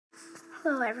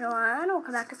Hello everyone,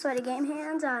 welcome back to Sweaty Game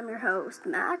Hands. I'm your host,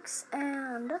 Max,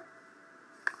 and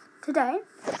today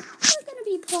we're going to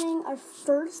be playing our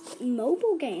first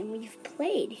mobile game we've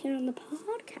played here on the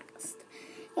podcast.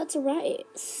 That's right,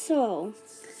 so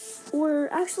we're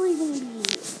actually going to be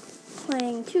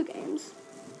playing two games.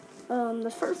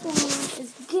 The first one is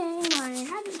a game I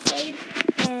haven't played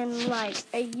in like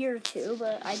a year or two,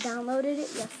 but I downloaded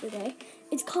it yesterday.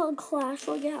 It's called Clash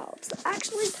Royale. It's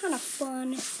actually kind of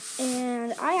fun,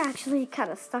 and I actually kind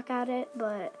of suck at it,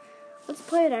 but let's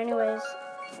play it anyways.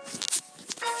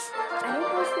 I don't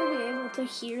know if you'll be able to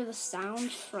hear the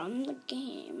sound from the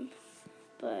game,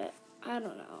 but I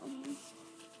don't know.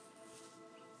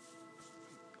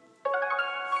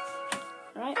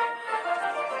 Alright.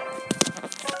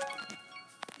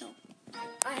 No,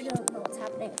 I don't know what's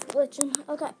happening. It's glitching.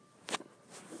 Okay.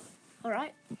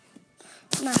 Alright.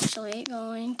 I'm actually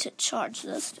going to charge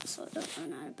this just so it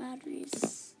doesn't run out of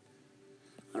batteries.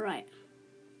 Alright.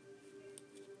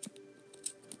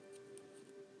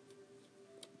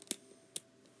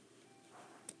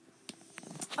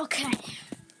 Okay,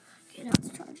 now it's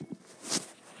charging.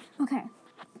 Okay.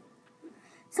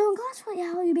 So in Clash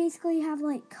Royale, you basically have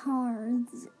like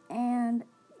cards and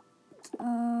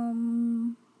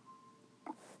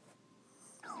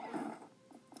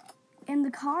the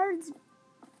cards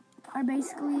are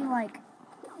basically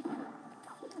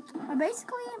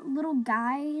little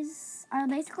guys. Are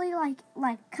basically like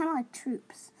kind of like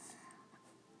troops.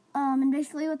 And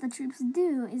basically what the troops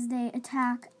do is they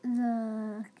attack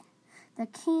the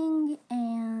king,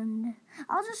 and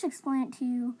I'll just explain it to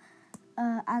you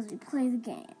as we play the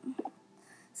game.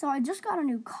 So I just got a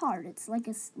new card. It's like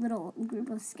a little group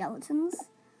of skeletons.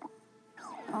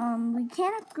 We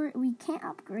can't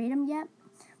upgrade him yet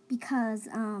because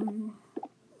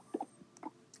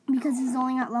he's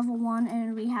only at level 1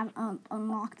 and we haven't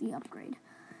unlocked the upgrade.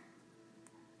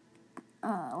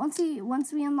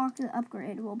 Once we unlock the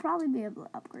upgrade, we'll probably be able to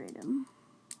upgrade him.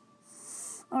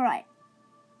 Alright.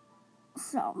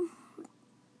 So,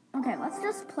 okay, let's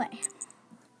just play.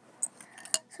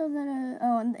 So that,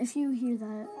 and if you hear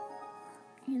that?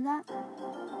 Not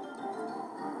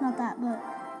that, but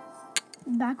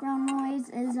background noise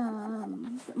is,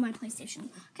 my PlayStation.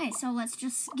 Okay, so let's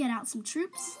just get out some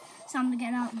troops. So I'm gonna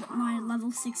get out my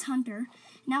level 6 hunter.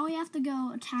 Now we have to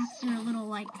go attack their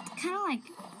little, I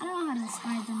don't know how to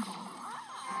describe them.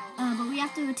 But we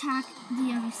have to attack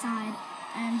the other side.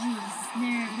 And geez,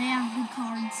 they have good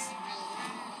cards.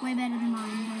 Way better than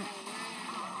mine, but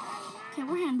okay,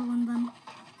 we're handling them.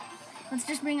 Let's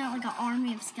just bring out an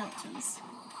army of skeletons.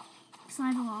 Because I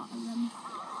have a lot of them.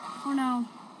 Oh no,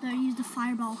 they used a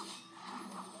fireball.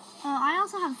 I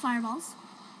also have fireballs,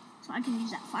 so I can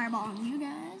use that fireball on you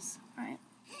guys. Alright.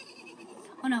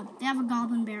 Oh no, they have a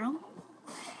goblin barrel.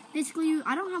 Basically,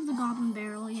 I don't have the goblin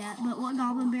barrel yet, but what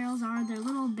goblin barrels are, they're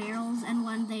little barrels, and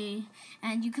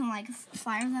you can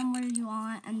fire them where you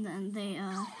want, and then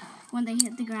when they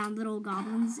hit the ground, little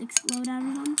goblins explode out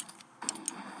of them.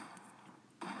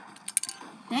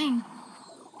 Dang.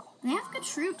 They have good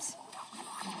troops.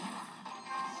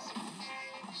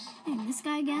 Hey, this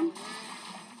guy again?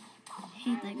 I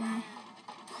hate that guy.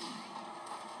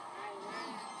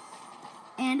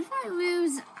 And if I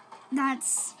lose,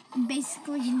 that's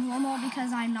basically normal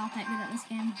because I'm not that good at this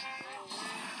game.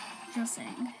 Just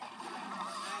saying.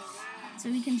 So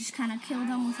we can just kind of kill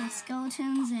them with our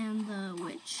skeletons and the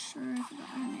witch, or I forgot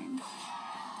her name.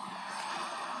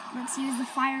 Let's use the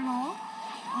fireball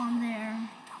on their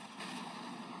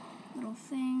little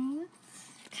thing.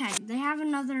 Okay, they have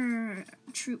another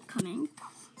troop coming.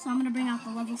 So I'm going to bring out the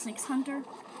level 6 hunter.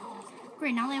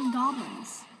 Great, now they have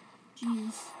goblins.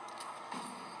 Jeez.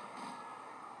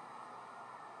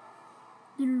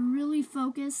 They're really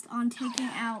focused on taking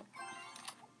out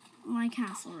my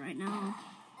castle right now.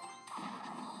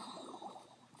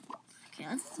 Okay,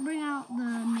 let's bring out the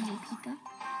mini Pika.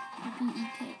 The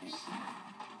P-E-K-A.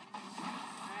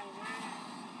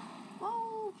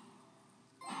 Whoa!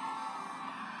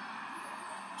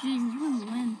 Jesus, we're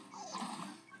gonna win.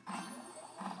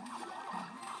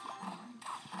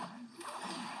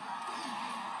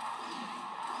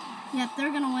 Yep,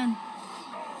 they're gonna win.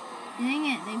 Dang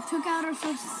it, they took out our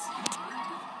first...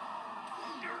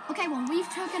 Okay, well, we've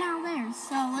taken out theirs,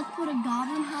 so let's put a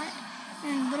goblin hut,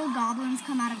 and little goblins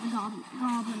come out of the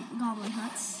goblin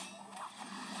huts.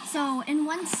 So, and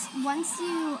once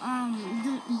you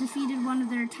defeated one of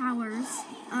their towers,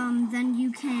 then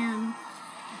you can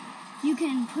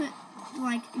put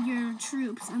your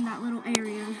troops in that little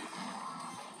area.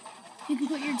 You can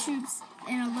put your troops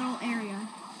in a little area,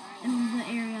 in the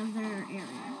area of their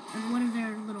area, or one of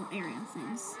their little area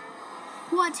things.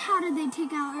 What? How did they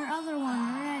take out our other one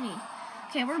already?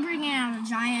 Okay, we're bringing out a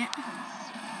giant.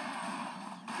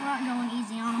 We're not going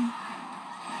easy on them.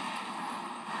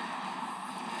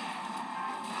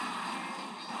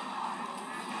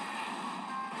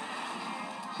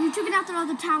 We took it out their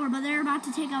other tower, but they're about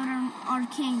to take out our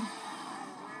king.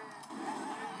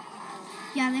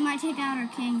 Yeah, they might take out our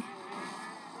king.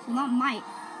 Well, not might.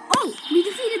 Oh, we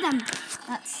defeated them.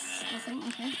 That's nothing.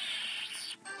 Okay.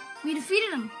 We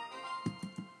defeated them.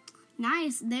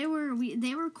 Nice. They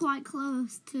were quite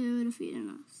close to defeating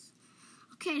us.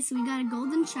 Okay, so we got a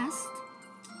golden chest.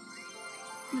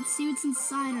 Let's see what's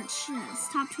inside our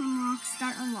chest. Top to unlock.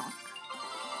 Start unlock.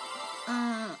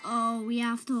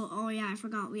 I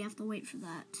forgot. We have to wait for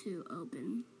that to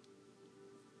open.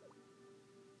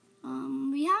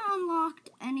 We haven't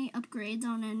unlocked any upgrades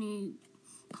on any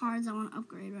cards I want to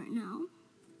upgrade right now.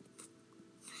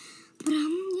 But,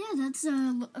 yeah, that's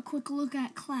a quick look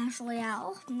at Clash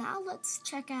Royale. Now let's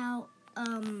check out,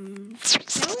 a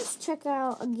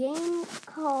game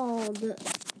called,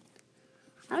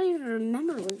 I don't even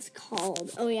remember what it's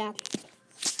called. Oh, yeah.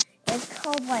 It's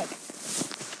called, like,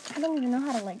 I don't even know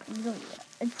how to, like, really,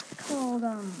 it's called,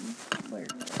 where is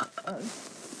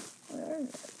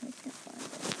it?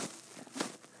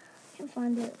 I can't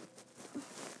find it.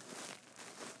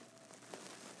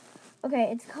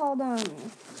 Okay, it's called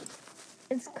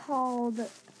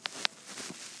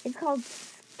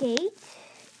Skate.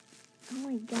 Oh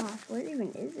my gosh, where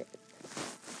even is it?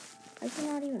 I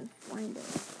cannot even find it.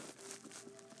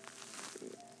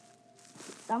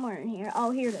 Somewhere in here.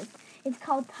 Oh, here it is. It's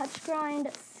called Touch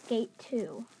Grind Skate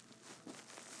 2.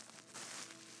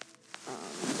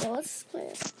 So let's play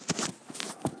it.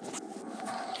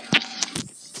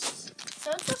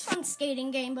 So it's a fun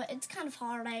skating game, but it's kind of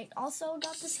hard. I also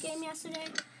got this game yesterday.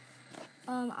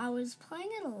 I was playing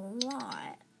it a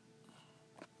lot.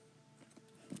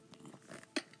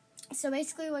 So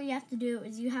basically what you have to do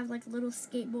is you have like a little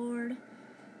skateboard,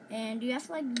 and you have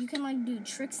to you can do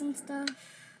tricks and stuff.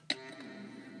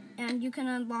 And you can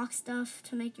unlock stuff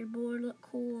to make your board look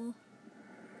cool.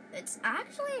 It's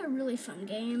actually a really fun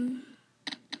game.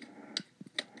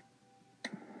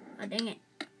 Oh, dang it.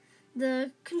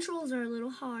 The controls are a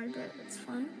little hard, but it's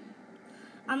fun.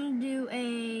 I'm going to do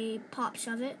a pop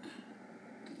shove it.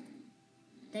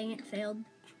 Dang it, failed.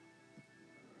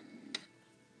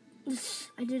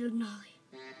 I did a nollie.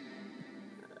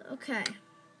 Okay.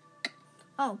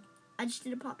 Oh, I just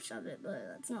did a pop shove it, but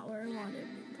that's not where I wanted to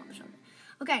pop shove it.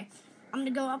 Okay, I'm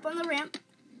going to go up on the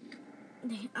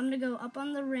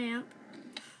ramp.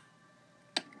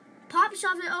 Pop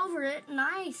shove it over it.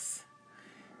 Nice.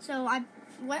 So I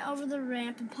went over the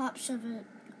ramp and pop shove it.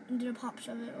 And did a pop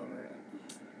shove it over it.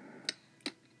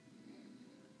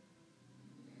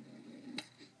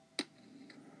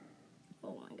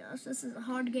 Oh my gosh, this is a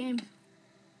hard game.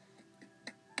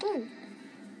 Ooh.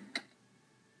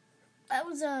 That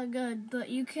was good, but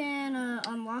you can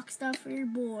unlock stuff for your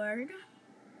board.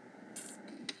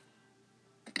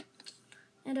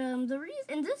 And the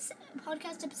reason this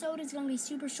podcast episode is going to be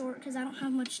super short because I don't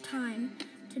have much time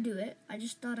to do it. I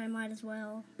just thought I might as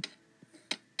well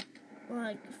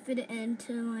fit it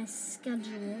into my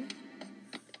schedule.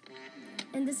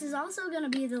 And this is also going to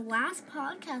be the last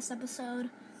podcast episode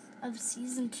of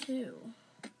season 2.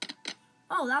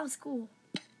 Oh, that was cool.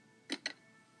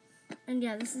 And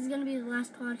yeah, this is going to be the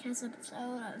last podcast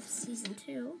episode of season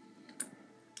 2.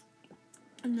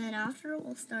 And then after,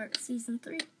 we'll start season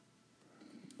 3.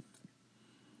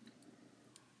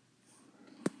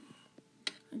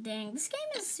 Dang, this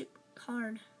game is super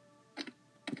hard.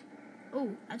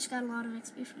 Oh, I just got a lot of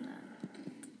XP from that.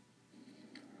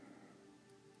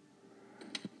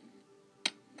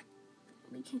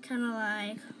 We can kind of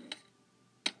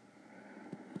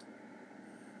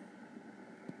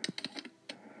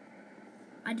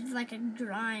I did a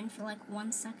grind for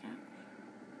 1 second.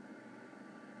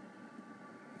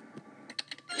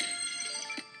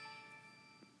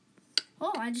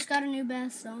 Oh, I just got a new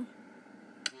best, so.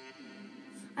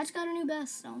 I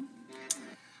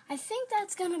think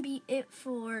that's gonna be it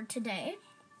for today.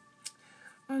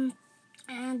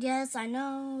 And yes, I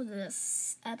know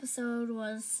this episode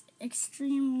was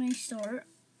extremely short,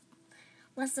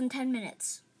 less than 10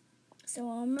 minutes. So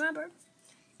remember,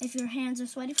 if your hands are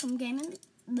sweaty from gaming,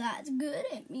 that's good.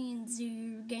 It means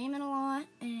you're gaming a lot,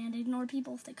 and ignore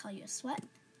people if they call you a sweat.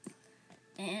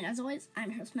 And as always,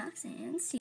 I'm your host Max, and see you.